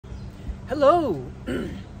Hello,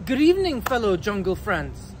 good evening fellow jungle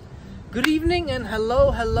friends. Good evening and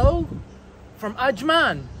hello from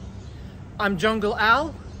Ajman. I'm Jungle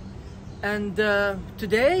Al, and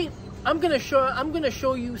today I'm gonna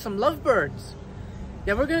show you some lovebirds.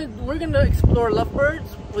 Yeah, we're gonna explore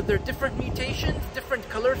lovebirds with their different mutations, different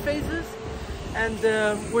color phases, and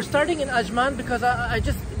we're starting in Ajman because I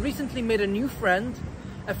just recently made a new friend,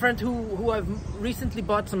 a friend who I've recently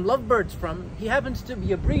bought some lovebirds from. He happens to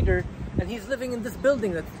be a breeder, and he's living in this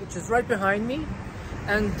building which is right behind me.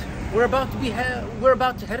 And we're about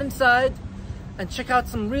to head inside and check out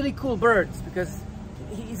some really cool birds, because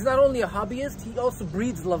he's not only a hobbyist, he also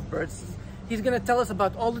breeds lovebirds. He's gonna tell us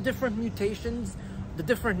about all the different mutations, the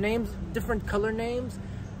different names, different color names,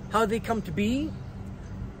 how they come to be,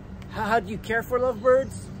 how do you care for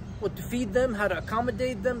lovebirds, what to feed them, how to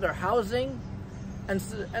accommodate them, their housing, and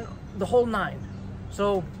the whole nine.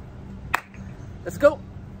 So let's go.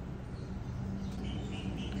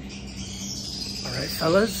 All right,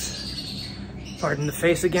 fellas, pardon the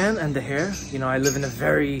face again and the hair. You know, I live in a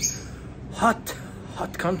very hot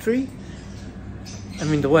country. I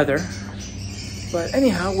mean the weather. But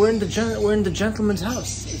anyhow, we're in the gentleman's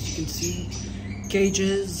house. As you can see,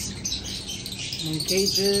 cages among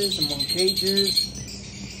cages among cages.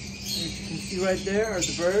 As you can see right there are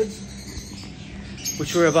the birds,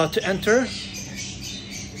 which we're about to enter.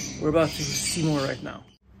 We're about to see more right now.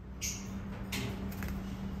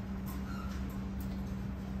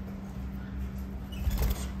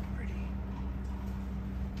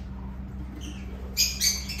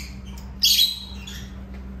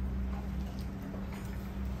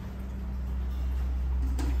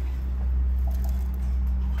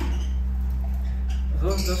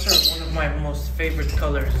 Those are one of my most favorite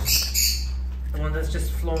colors. The one that's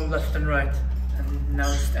just flown left and right and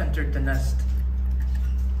now just entered the nest.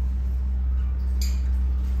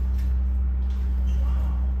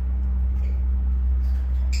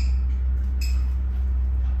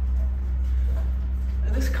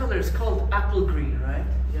 And this color is called apple green, right?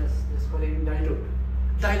 Yes, it's called in dilute.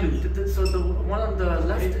 Dilute. So the one on the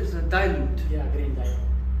left is a dilute. Yeah, green dilute.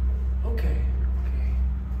 Okay.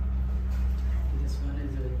 This one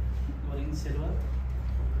is a green silver.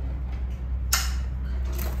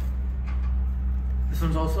 This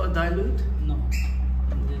one's also a dilute? No.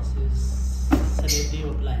 And this is celebrity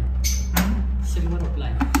opaline. Silver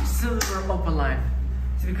opaline. Silver opaline.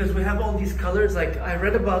 See, because we have all these colors, like I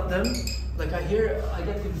read about them, like I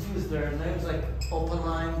get confused. There are names like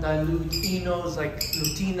opaline, dilute, enos, like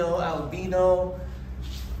lutino, albino.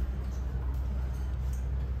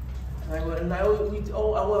 And I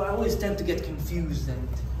always tend to get confused.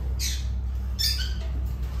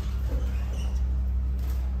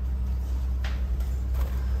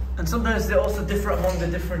 And sometimes they also differ among the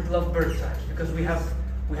different lovebird types, because we have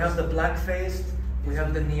the black-faced, we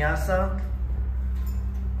have the Nyasa.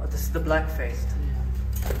 Oh, this is the black-faced.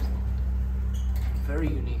 Yeah. Very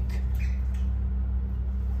unique.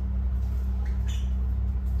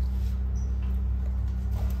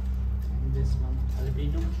 And this one,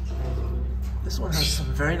 albino. This one has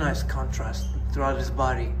some very nice contrast throughout his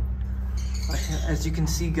body. As you can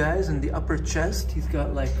see, guys, in the upper chest, he's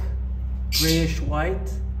got like grayish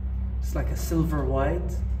white. It's like a silver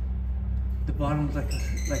white. The bottom's like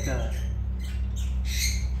a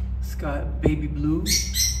sky baby blue,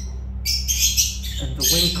 and the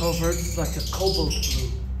wing covert is like a cobalt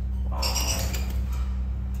blue. Wow!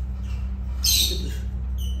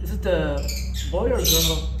 Is it a boy or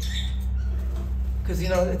girl? Because you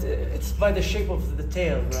know it's by the shape of the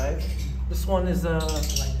tail, right? This one is a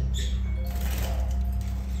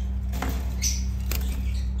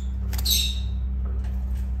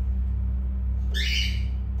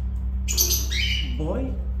boy?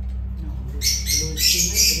 No, this blue is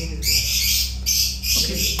female, green is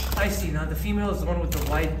Okay, I see now. The female is the one with the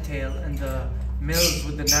wide tail, and the male is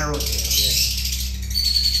with the narrow tail. yes.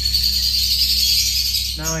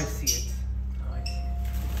 Now I see it.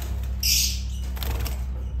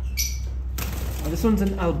 Oh, this one's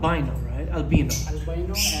an albino, right? Albino.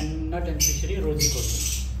 Albino and nut and fishery rosy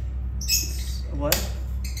coating. What?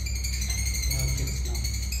 This now.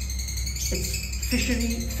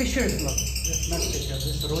 It's fisher's love. This not fisher,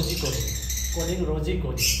 this rosy coating. Coding rosy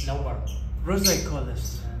coating, lovebird.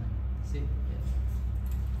 Rosicollis. See? Yeah.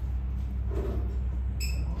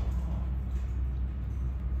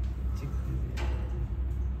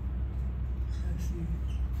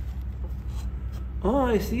 Oh,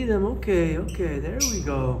 I see them. Okay, there we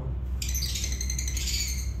go.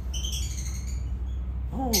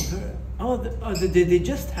 They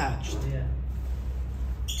just hatched. Yeah.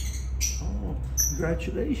 Oh,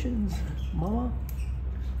 congratulations, Mama.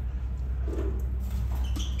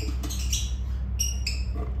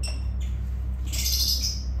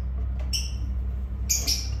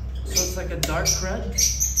 it's like a dark red.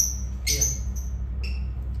 Yeah.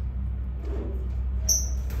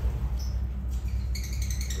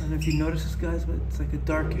 I don't know if you notice this, guys, but it's like a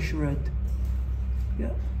darkish red. Yeah.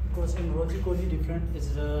 Because in rosy cozy different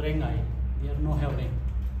is the ring eye. Here no have ring,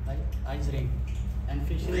 right? Eyes ring, and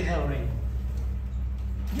fishery have ring.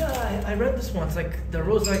 Yeah, I read this once. Like the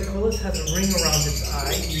rose icolis has a ring around its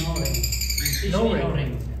eye. No ring. In No fishery,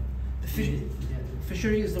 ring. rings. The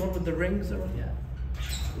fishery is the one with the rings around. Yeah.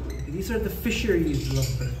 These are the fisheries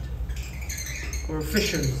lovebird, or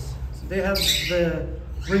fishers. So they have the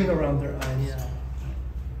ring around their eyes. Yeah.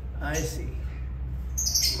 I see.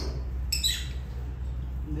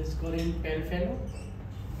 This Korean pale fellow,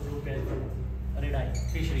 blue pale fellow, red eye,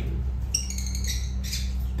 fishery.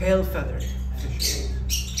 Pale feathered fishery.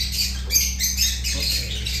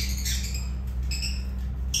 Okay.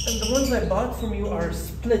 And the ones I bought from you are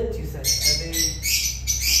split, you said. Are they?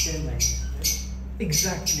 Same line. Right?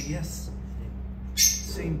 Exactly, yes.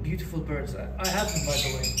 Same beautiful birds. I have them, by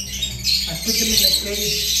the way. I put them in a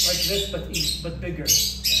cage like this, but bigger.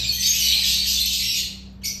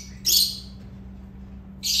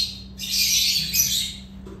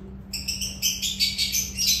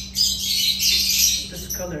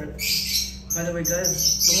 This color, by the way,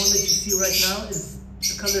 guys, the one that you see right now is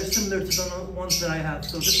the color similar to the ones that I have.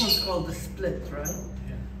 So this one's called the split, right?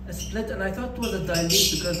 Yeah. A split, and I thought it was a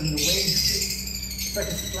dilute because in the wings it's like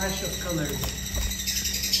a splash of colors.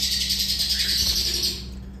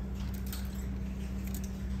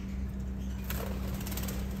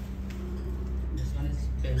 This one is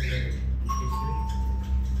pale fellow,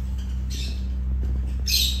 fishery.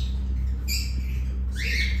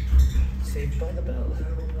 Saved by the Bell.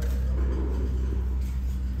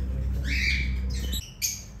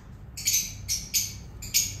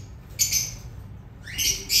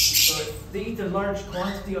 So if they eat a large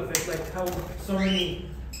quantity of it, like how so many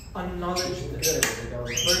unknowledgeable bird.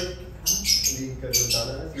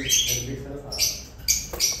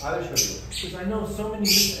 I will show you. Because I know so many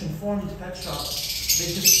misinformed pet shops, they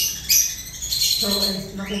just throw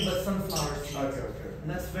in nothing but sunflower seeds. Okay. And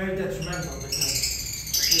that's very detrimental because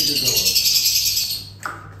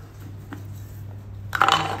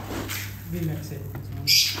We mix it.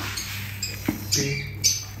 See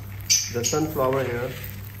the sunflower here.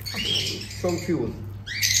 Some fuel.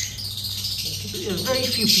 very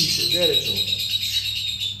few pieces. Very few.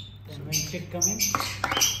 Then when chick come in,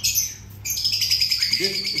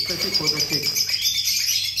 This especially for the chick.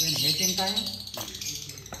 when hatching time,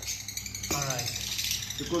 Alright.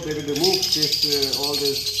 Because they will remove this all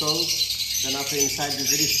this skull, then after inside is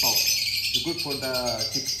very soft. It's good for the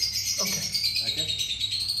chicks. Okay. Okay?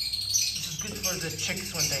 This is good for the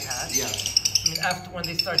chicks when they hatch. Yeah. I mean, after when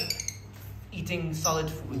they start eating solid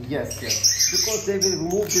food. Yes. Because they will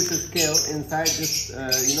remove this scale inside this,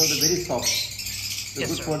 the very soft. So Yes,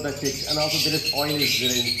 good sir. for the chicks. And also there is oil is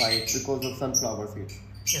there inside because of sunflower seeds.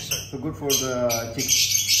 Yes, sir. So good for the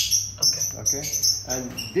chicks. Okay. Okay.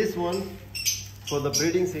 And this one for the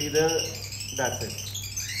breeding season, that's it.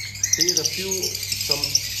 See the few some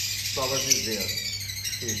flowers is there.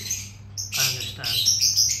 See. I understand.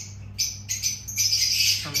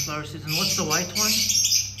 Sunflower seeds. And what's the white one?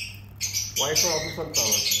 White or also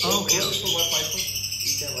sunflowers. Oh, okay. Also white one.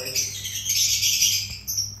 You can white.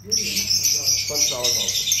 Sunflowers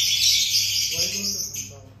also.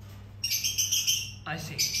 I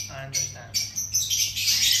see. I understand.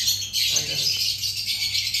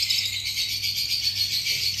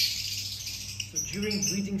 So during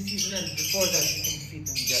breeding season and before that, you can feed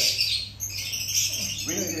them. Yes.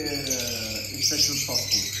 Very special soft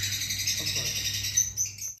food. Of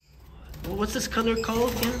course. Well, what's this color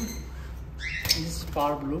called again? this is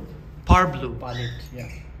par blue, Par blue. palette, yeah.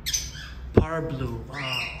 Par blue.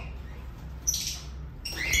 Wow.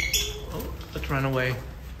 Oh, let's run away.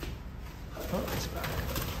 Oh, it's back.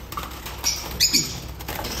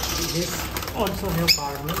 This also have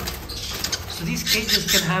par blue. So these cages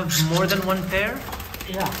can have more than one pair?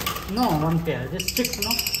 Yeah, no, one pair, just six,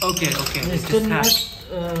 no? Okay. They It's still just not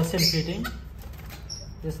half. self-feeding.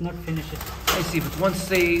 Just not finish it. I see, but once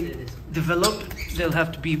they develop, they'll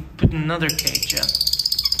have to be put in another cage,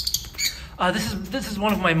 yeah. This is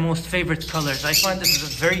one of my most favorite colors. I find this is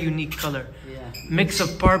a very unique color. Yeah. Mix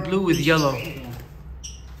of par blue with yellow. Yeah.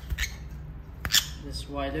 This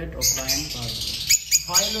violet, opaline, par blue.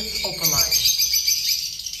 Violet opaline.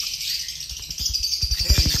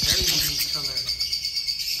 Very unique color.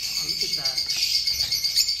 Oh, look at that.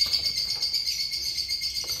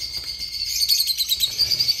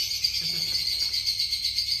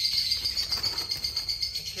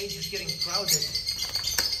 The cage is getting crowded.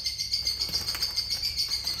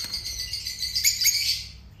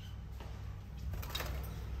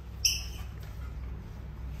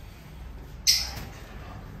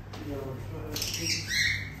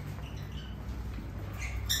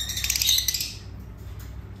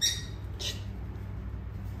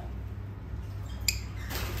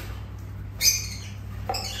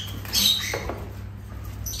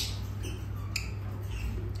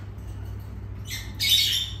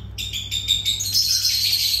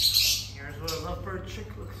 Here's what a lovebird chick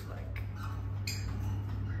looks like.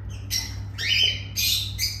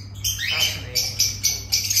 Fascinating.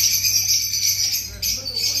 There's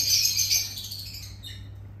another one.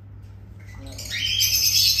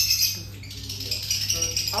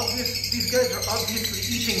 These guys are obviously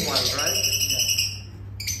eating well, right? Yeah.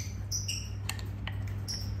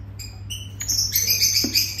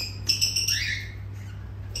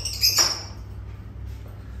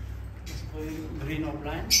 It's green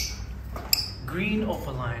opaline. Green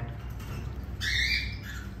opaline.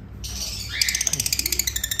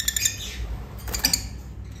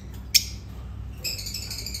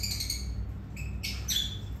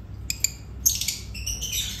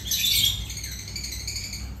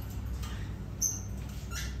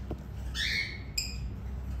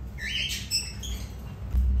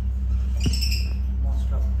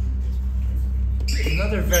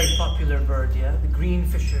 Another very popular bird, yeah? The green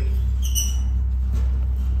fishery.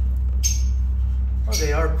 Oh,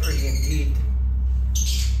 they are pretty indeed.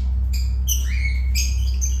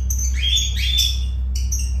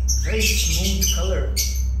 Very smooth color.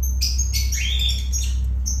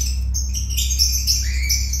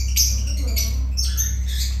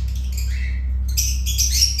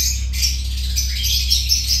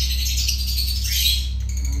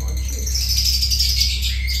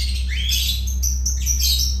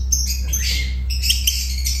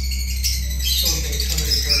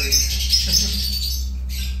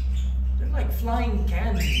 Flying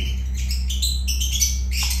candy.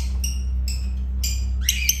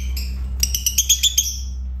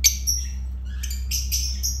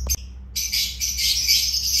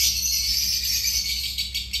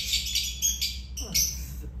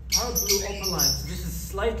 Our blue opaline. So this is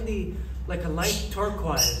slightly like a light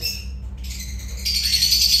turquoise.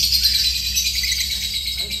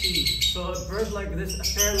 I see. So a bird like this,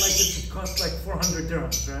 a pair like this would cost like 400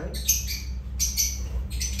 dirhams, right?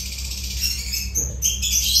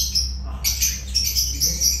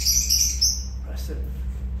 Impressive.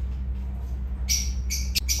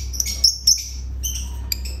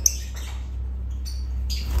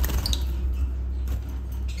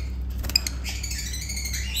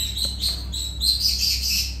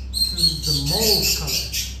 This is the mauve color.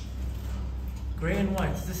 Gray and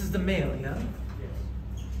white. This is the male, yeah?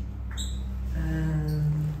 Yes.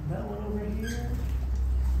 And that one over here.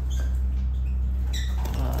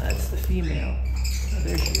 That's the female. Oh,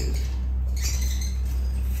 there she is.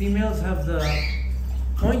 Females have the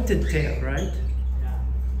pointed tail, right? Yeah.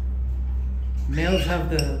 Males have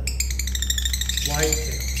the wide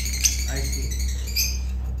tail. I see.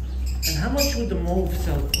 And how much would the mauve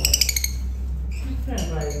sell for?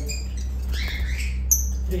 Different like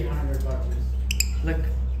 300 bucks. Like,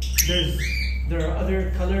 there are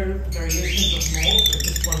other color variations of mauve, or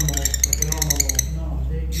just one mauve, like a normal mauve? No,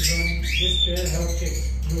 they don't. This pair have chicks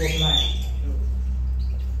blue opaline.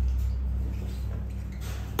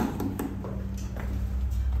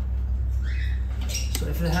 So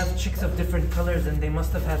if they have chicks of different colors, then they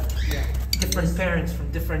must have had Yeah. different parents from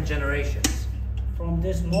different generations. From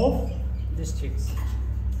this mauve, this chicks.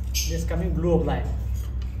 This coming blue opaline.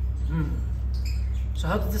 So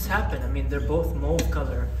how did this happen? I mean, they're both mauve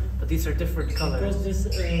color, but these are different colors. Because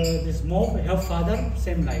this mauve have father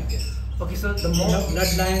same like this. Okay, so the Have mauve,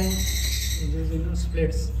 bloodline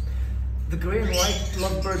splits. the gray and white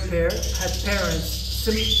lovebird pair had parents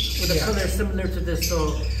with a Yeah. color similar to this, so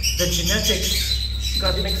the genetics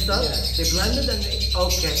got mixed up. Yeah. They blended and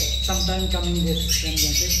okay. Sometime coming this same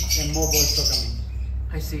genetic and mauve also coming.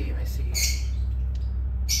 I see, I see.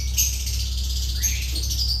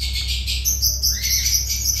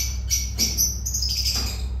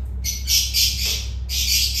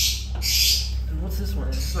 And what's this one?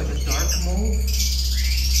 Is this like a dark mauve?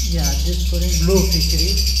 Yeah, this Korean blue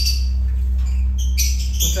fishery.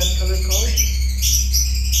 What's that color called?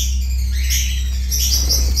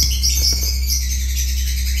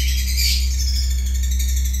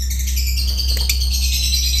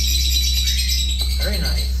 Very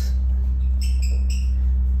nice.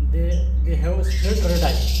 They have split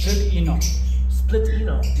paradise, split eno. Split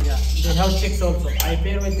Eno. Yeah, they have chicks also. I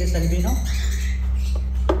pair with this albino.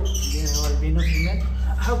 They have albino female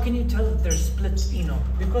How can you tell that they're split Eno?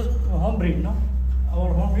 because home breed, no?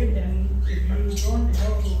 our home breed, and if you don't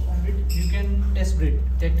have home breed, you can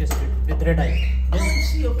take test breed with red eye. Oh, I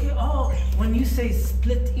see. Okay. Oh, when you say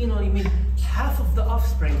split Eno, you mean half of the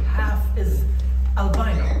offspring, half is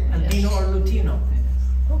albino or Lutino.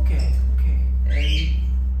 Okay. Okay. And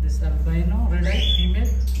this albino red eye female,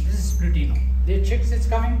 this is split Eno. The chicks is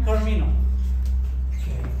coming Carmino.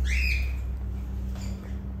 Okay.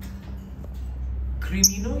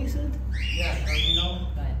 Cremino, you said? Yeah, Carmino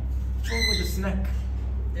line. Oh, with the snack.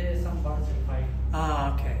 There is some birds in fight.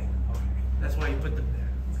 Ah, okay. Okay. That's why you put them there.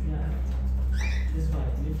 Yeah. This one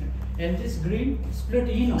different. And this green split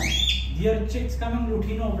Eno. Their chicks coming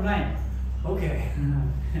Lutino blind. Okay.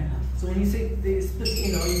 So when you say they split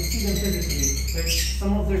Eno, you see them physically. Like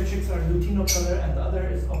some of their chicks are Lutino color and the other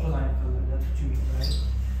is opaline color. That's what you mean, right?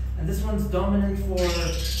 And this one's dominant for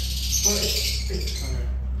its color.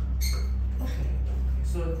 Okay.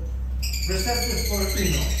 So recessive for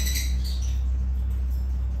Eno.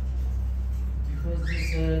 Because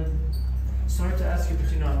this Sorry to ask you,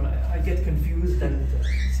 but you know, I get confused and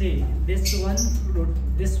see this one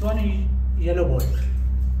is yellow ball.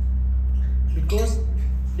 Because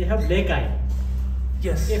they have black eye.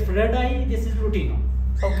 yes. If red eye, this is Lutino.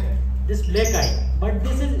 Okay. This black eye, but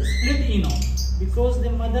this is split Eno because the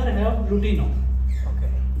mother have Lutino. Okay.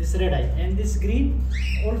 This red eye and this green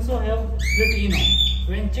also have split Eno.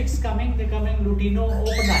 When chicks coming, they coming Lutino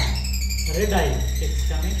open eye, red eye chicks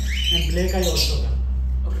coming, and black eye also come.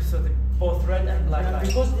 Okay, so they're both red and black eye.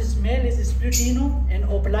 Because this male is split Eno and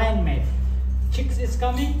opaline male. Chicks is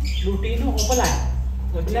coming Lutino opaline.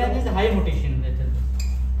 Opaline is high mutation little.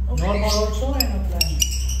 Okay. Normal also and opaline.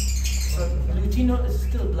 So Lutino is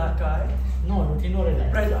still black eye. No, Lutino red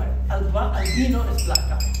eye. Red eye. Albino is black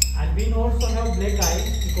eye. Albino also have black eye,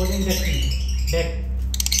 we call him deck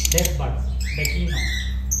buds, deckino.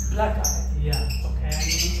 Black eye. Yeah. Okay.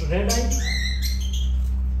 And red eye,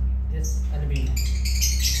 this albino. I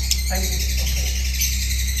see.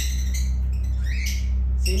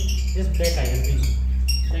 Okay. See, this black eye albino,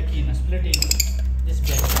 deckino, split Eno. This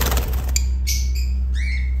black.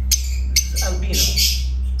 It's albino.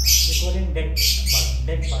 They call him deck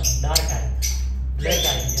bud, dark eye, black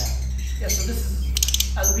eye. Yeah. Yeah. So this is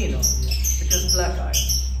albino because black eye.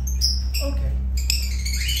 Okay.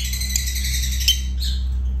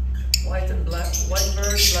 White and black. White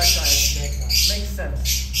bird, black eye. Black eye. Makes sense.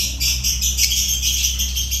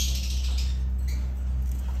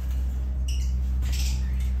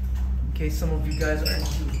 In case some of you guys are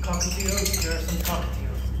into cockatiels, here are some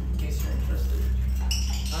cockatiels. In case you're interested.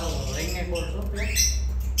 Oh, ring neck also. Yeah.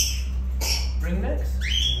 Ringnecks.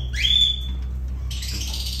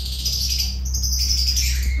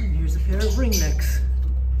 And here's a pair of ringnecks.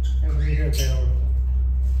 Every pair also.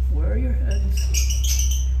 Where are your heads?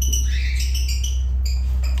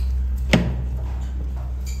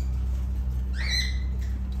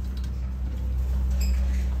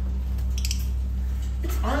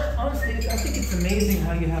 Honestly, I think it's amazing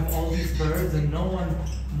how you have all these birds and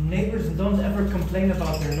neighbors don't ever complain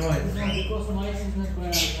about their noise. No, because noise is not going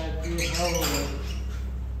outside. You have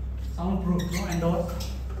soundproof, no, and all.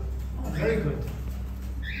 Oh, very good.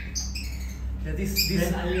 Yeah, these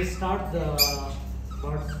When I start the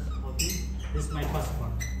birds hobby, this is my first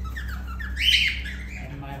one.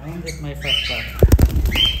 And my home is my first bird.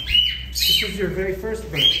 This was your very first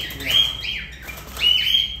bird. Yeah.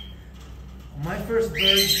 My first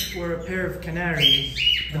birds were a pair of canaries.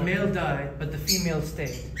 The male died, but the female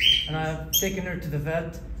stayed. And I've taken her to the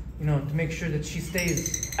vet, you know, to make sure that she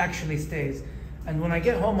actually stays. And when I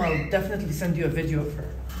get home, I'll definitely send you a video of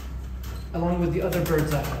her, along with the other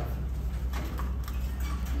birds I have.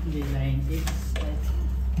 The line is, my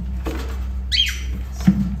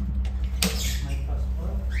first bird.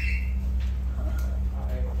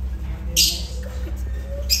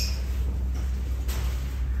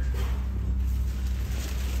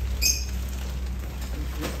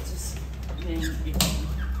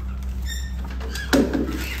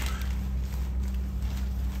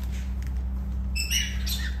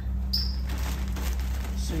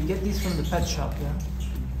 So you get these from the pet shop, yeah?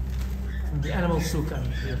 From the animal souk, I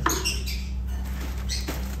mean. Yes.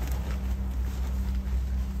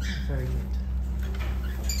 Very good.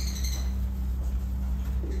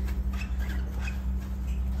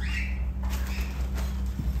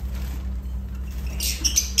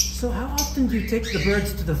 So how often do you take the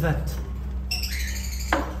birds to the vet?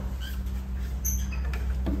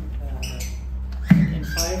 In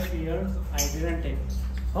 5 years, I didn't take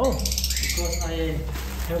Oh, because I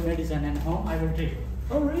have medicine and home I will take.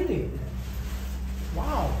 oh really?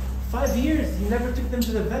 Wow, 5 years, you never took them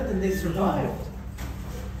to the vet and they survived.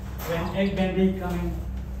 When egg bandage coming,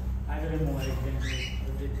 I will remove egg bandage.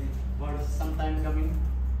 But sometime coming,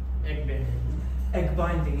 egg bandage. Egg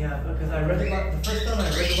binding, yeah, because I read about, the first time I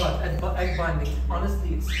read about egg binding,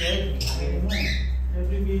 honestly, it scared me. I know.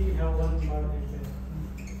 Every week you have one part egg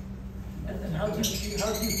bandage. And how do you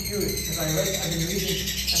cure it? Because I've been reading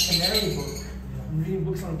a canary book. I'm reading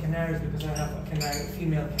books on canaries because I have a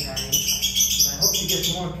female canary. And I hope to get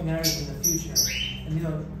more canaries in the future. And you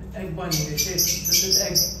know, egg binding, they say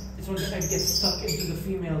it's when the egg gets stuck into the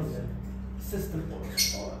female's system or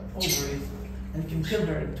ovaries and can kill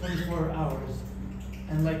her in 24 hours.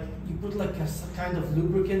 And like, you put like a kind of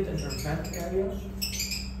lubricant in her vent area.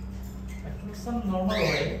 I think some normal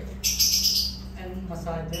oil and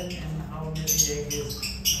massage them and how many egg is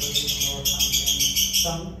or something.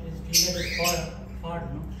 Some is female is hard,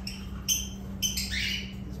 no?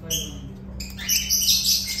 That's why I don't use.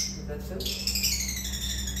 That's it.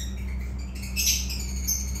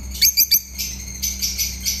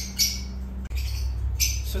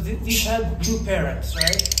 So these had blue parrots,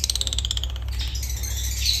 right?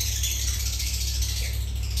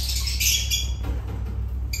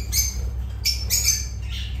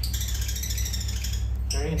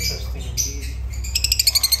 Very interesting indeed.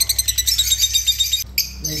 Wow.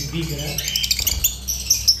 Like big, right?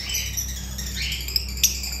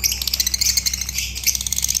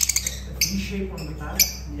 A V shape on the back.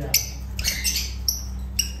 Yeah.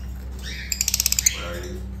 Where are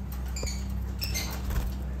you?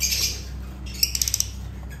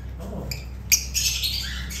 Oh. Okay.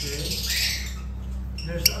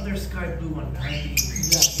 There's the other sky blue one behind you.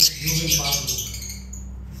 Yeah, this zooming power.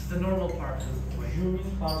 This is the normal part of the way.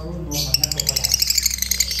 Zooming power, no,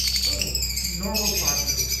 Normal part of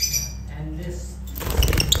it. and this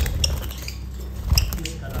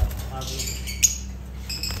color power.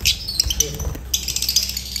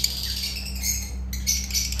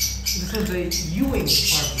 This one's a Ewing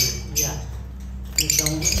part of it. Yeah. This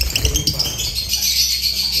down zooming power.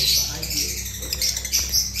 I see it.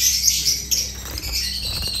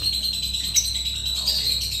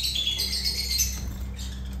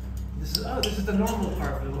 This is the normal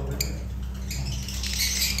part of it over there.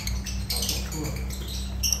 Cool.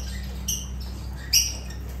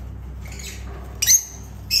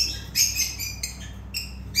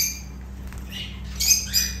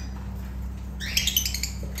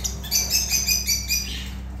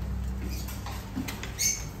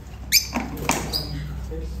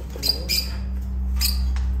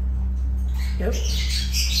 Yep.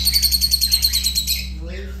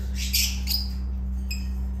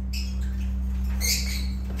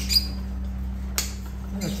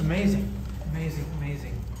 That's amazing. Amazing,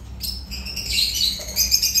 amazing.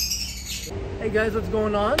 Hey guys, what's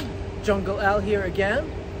going on? Jungle Al here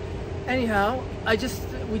again. Anyhow,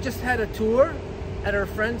 we just had a tour at our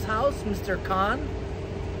friend's house, Mr. Khan,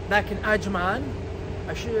 back in Ajman.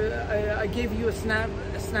 I gave you a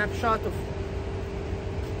snapshot of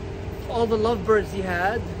all the lovebirds he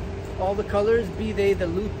had, all the colors, be they the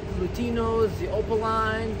Lutinos, the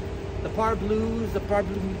opaline, the par blues, the par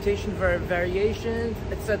blue mutation variations,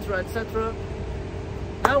 etc., etc.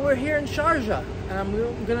 Now we're here in Sharjah, and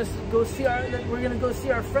we're gonna go see our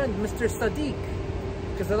friend Mr. Sadiq,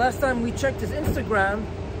 because the last time we checked his Instagram,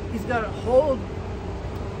 he's got a whole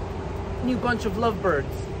new bunch of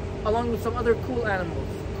lovebirds, along with some other cool animals,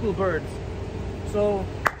 cool birds. So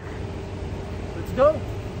let's go.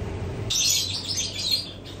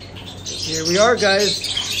 Here we are, guys.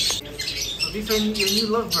 So these are your new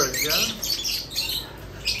lovebirds, yeah?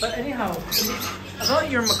 But anyhow, about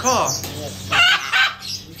your macaw. Yes.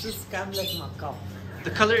 This is camlet macaw.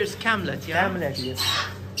 The color is camlet, yeah? Camlet, yes.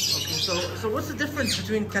 Okay, so what's the difference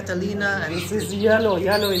between Catalina and... This is yellow.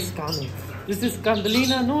 Yellow is coming. This is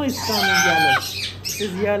Catalina. No, it's coming yellow. This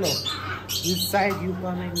is yellow. This side you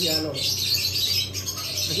coming yellow.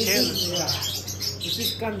 This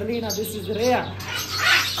is Catalina. This is rare.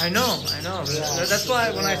 I know. Yeah. That's why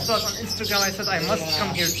when I saw it on Instagram, I said I must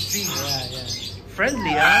come here to see. Yeah.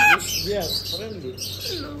 Friendly, huh? Yes, friendly.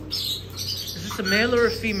 Hello. Is this a male or a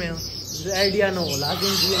female? The idea no.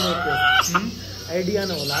 Lagin DNA test. Idea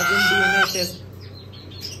no. Lagin DNA test.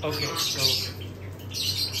 Okay, so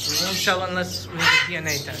we won't tell unless we have a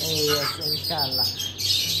DNA test. Oh yes, inshallah.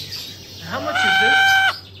 How much is this?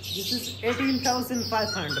 This is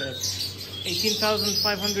 18,500.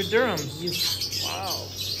 18,500 dirhams. Yes. Wow.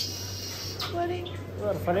 Buddy. You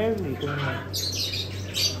are friendly. Wow.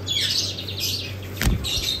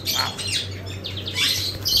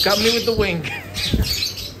 Got me with the wing.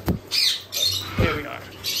 Here we are.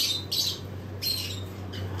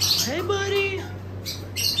 Hey, buddy.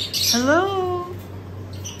 Hello.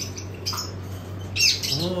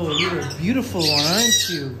 Oh, you're a beautiful one, aren't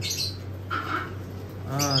you?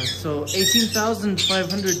 So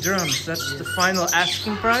 18,500 dirhams. That's the final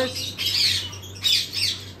asking price.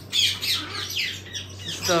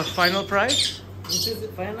 This is the final price. This is the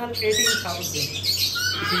final 18,000.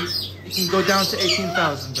 You can go down to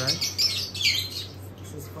 18,000, right?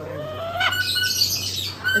 This is forever.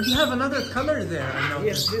 And you have another color there, I know.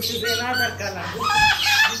 Yes, this is another color.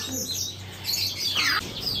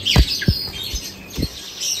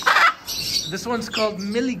 This one's called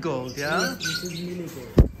Millie Gold, yeah? Yes, this is really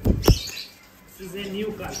good. This is a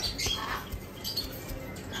new color.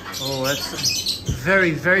 Oh, that's a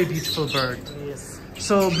very, very beautiful bird. Yes.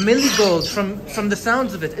 So Millie Gold, from the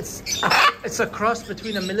sounds of it, it's a cross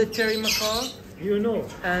between a military macaw You know.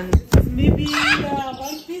 and Maybe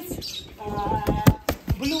one piece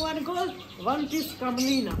blue and gold, one piece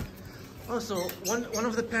camelina. also one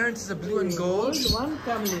of the parents is a blue and gold, One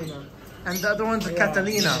camelina. and the other one's a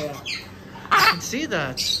Catalina. Yeah. I can see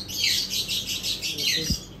that. This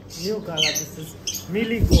is new color. This is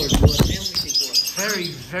Millie gold or empty gold. Very,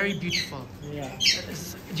 very beautiful. Yeah.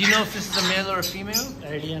 Do you know if this is a male or a female?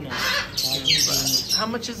 Idea now. How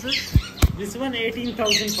much is this? This one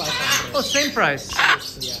 18,500. Oh, same price.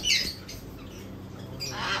 Yeah.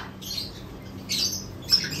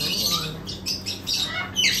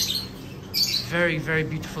 Very, very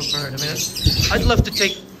beautiful bird. I mean, I'd love to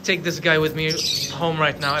take this guy with me home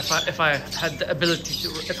right now if I had the ability to,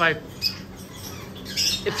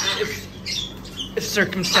 if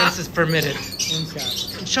circumstances permitted.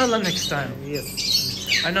 Inshallah. Inshallah, next time.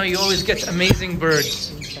 Yes. I know you always get amazing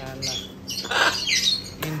birds. Inshallah.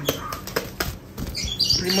 You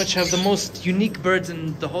pretty much have the most unique birds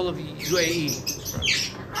in the whole of UAE.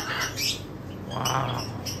 Wow.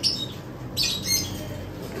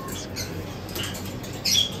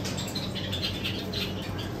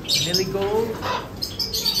 Millie Gold.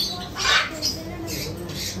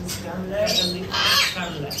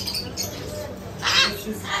 This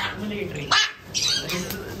is military.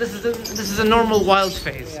 This is a normal wild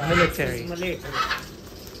phase, military. This is military.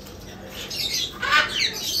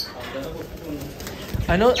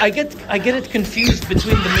 I know I get it confused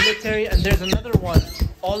between the military and there's another one,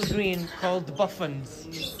 all green, called Buffins.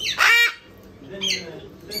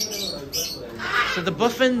 So the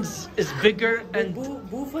Buffins is bigger and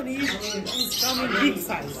Buffon is coming big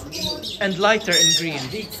size. and lighter in green.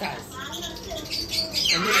 Big size.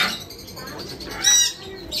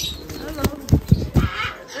 Hello.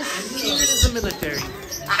 This is a military.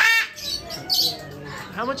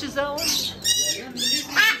 How much is that one?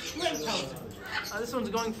 12,000. This one's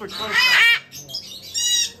going for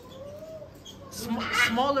 12,000.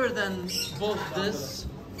 Smaller than both this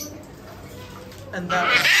and that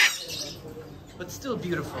one, but still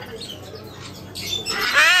beautiful.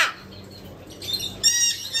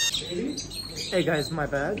 Hey guys, my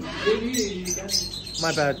bad.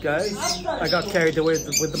 My bad, guys. I got carried away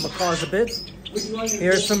with the macaws a bit.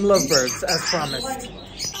 Here's some lovebirds, as promised.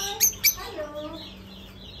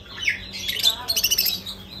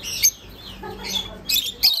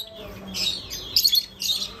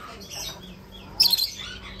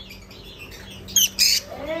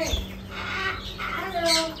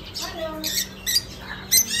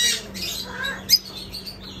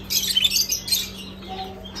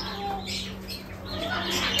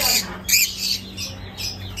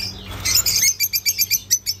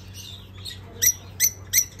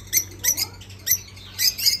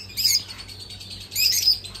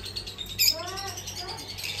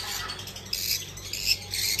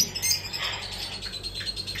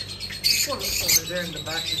 Over there in the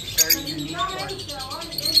back is a very unique one.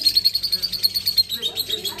 This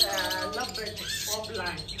lovebird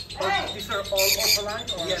offline. These are all opaline?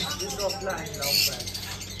 Or? Yes, this offline lovebird.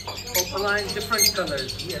 Opaline, different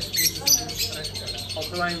colors. Yes, this is different color.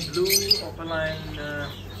 Opaline blue, opaline...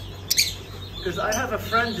 Because I have a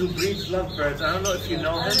friend who breeds lovebirds. I don't know if you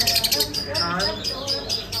know him. Khan.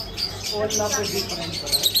 All lovebird different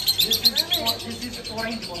color. This is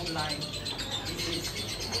orange offline.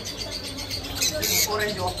 This is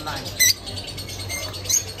orange offline.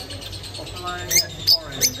 Opaline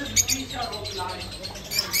orange. This is Fisher offline.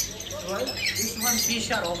 What? This one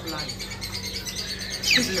Fisher offline.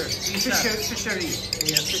 Fishery.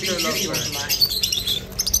 Yes, Fisher lovebird. offline.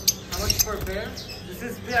 How much per pair? This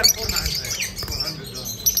is pair 400. 400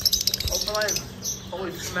 Opaline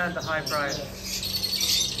always command a high price.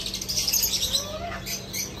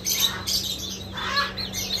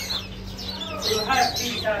 You have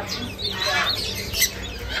Fisher.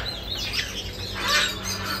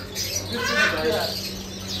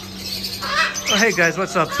 Oh, hey guys,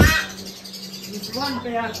 what's up? This one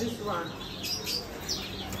pair, this one.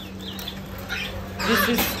 This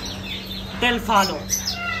is tail fallow.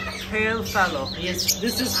 Pale fallow. Yes,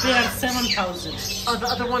 this is pair 7,000. Oh, the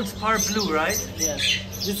other one's par blue, right? Yes,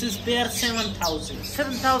 this is pair 7,000.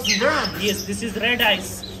 7,000 dirhams. Yes, this is red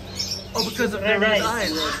eyes. Oh, because of their red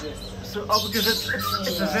eyes. Yes, yes. So, oh, because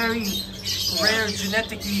it's a very rare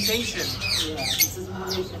genetic mutation. Yeah, this is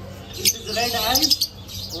Malaysia. This is red eyes.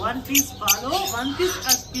 One piece fallow, one piece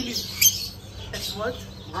a split. It's what?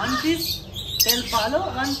 One piece tail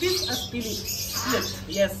fallow, one piece a split.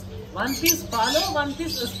 Yes. One piece fallow, one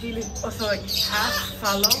piece a split. Oh, so like half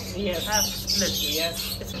fallow, Yes. half split.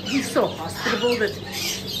 Yes. He's so hospitable that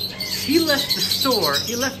he left the store,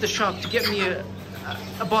 he left the shop to get me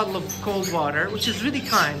a bottle of cold water, which is really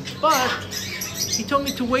kind, but he told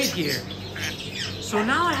me to wait here. So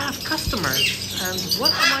now I have customers, and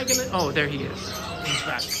what am I gonna... Oh, there he is. He's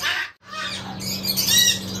back.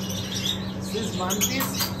 This is one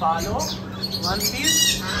piece fallow, one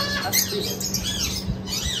piece a split.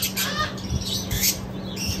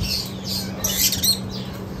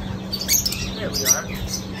 There we are.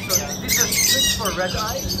 So these are splits for red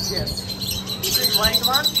eyes? Yes. This is white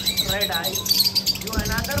one, red eye. Do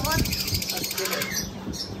another one, a split.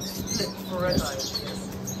 Split for red eyes.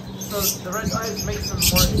 So the red eyes makes them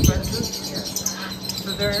more expensive? Yes.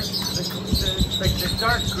 So they're like the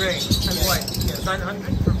dark gray and white. Yes.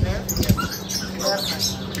 900 for pair?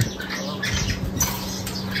 Yes.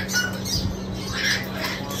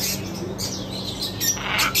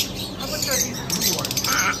 How much are these blue ones?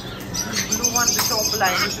 Blue one is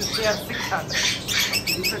offline, this is pair 600.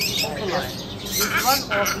 These are the opaline. This one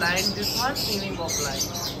offline, this one evening offline.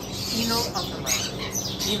 Eno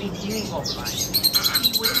offline. Evening offline.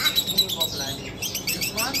 Evening offline. This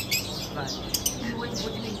one offline. What do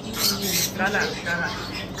you mean evening? Color.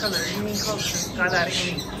 Color. You mean color? Color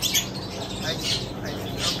evening. I see. Okay.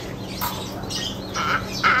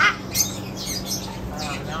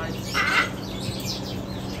 Now I see.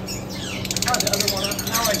 Oh, the other one.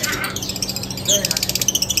 Now I see. Very nice.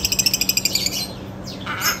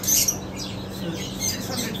 So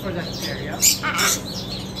 600 for that pair, yeah?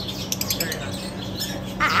 Very nice.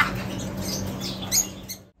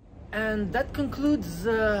 And that concludes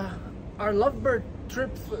our Lovebird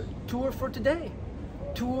tour for today.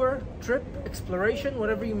 Tour, trip, exploration,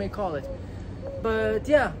 whatever you may call it. But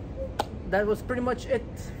yeah, that was pretty much it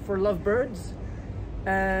for Lovebirds.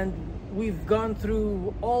 And we've gone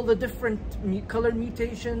through all the different color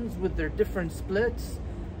mutations with their different splits,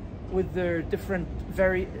 with their different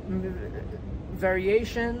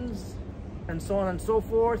variations, and so on and so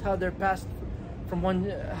forth. How they're passed from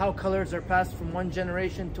how colors are passed from one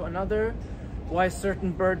generation to another. Why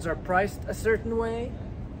certain birds are priced a certain way.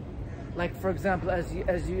 Like for example, as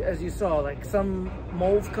you saw, like some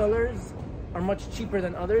mauve colors are much cheaper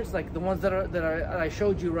than others. Like the ones that I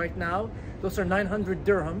showed you right now, those are 900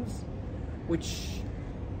 dirhams, which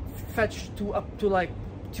fetch to up to like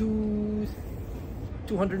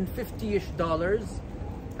 $250-ish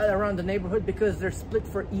around the neighborhood, because they're split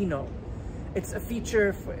for Eno. It's a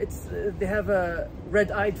feature. They have a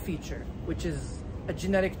red-eyed feature, which is a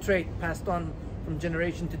genetic trait passed on from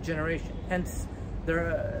generation to generation. Hence,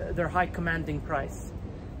 their high commanding price.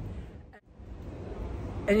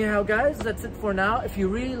 Anyhow, guys, that's it for now. If you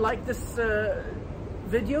really like this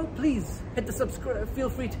video, please hit the subscribe. Feel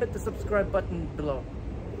free to hit the subscribe button below.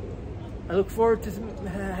 I look forward to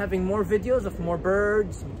having more videos of more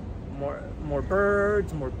birds, more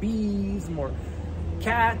birds, more bees, more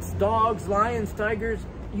cats, dogs, lions, tigers,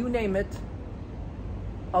 you name it.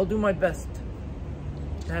 I'll do my best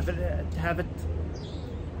to have it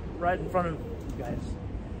right in front of you guys.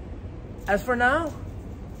 As for now,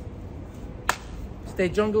 stay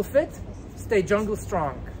jungle fit, stay jungle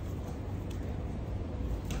strong.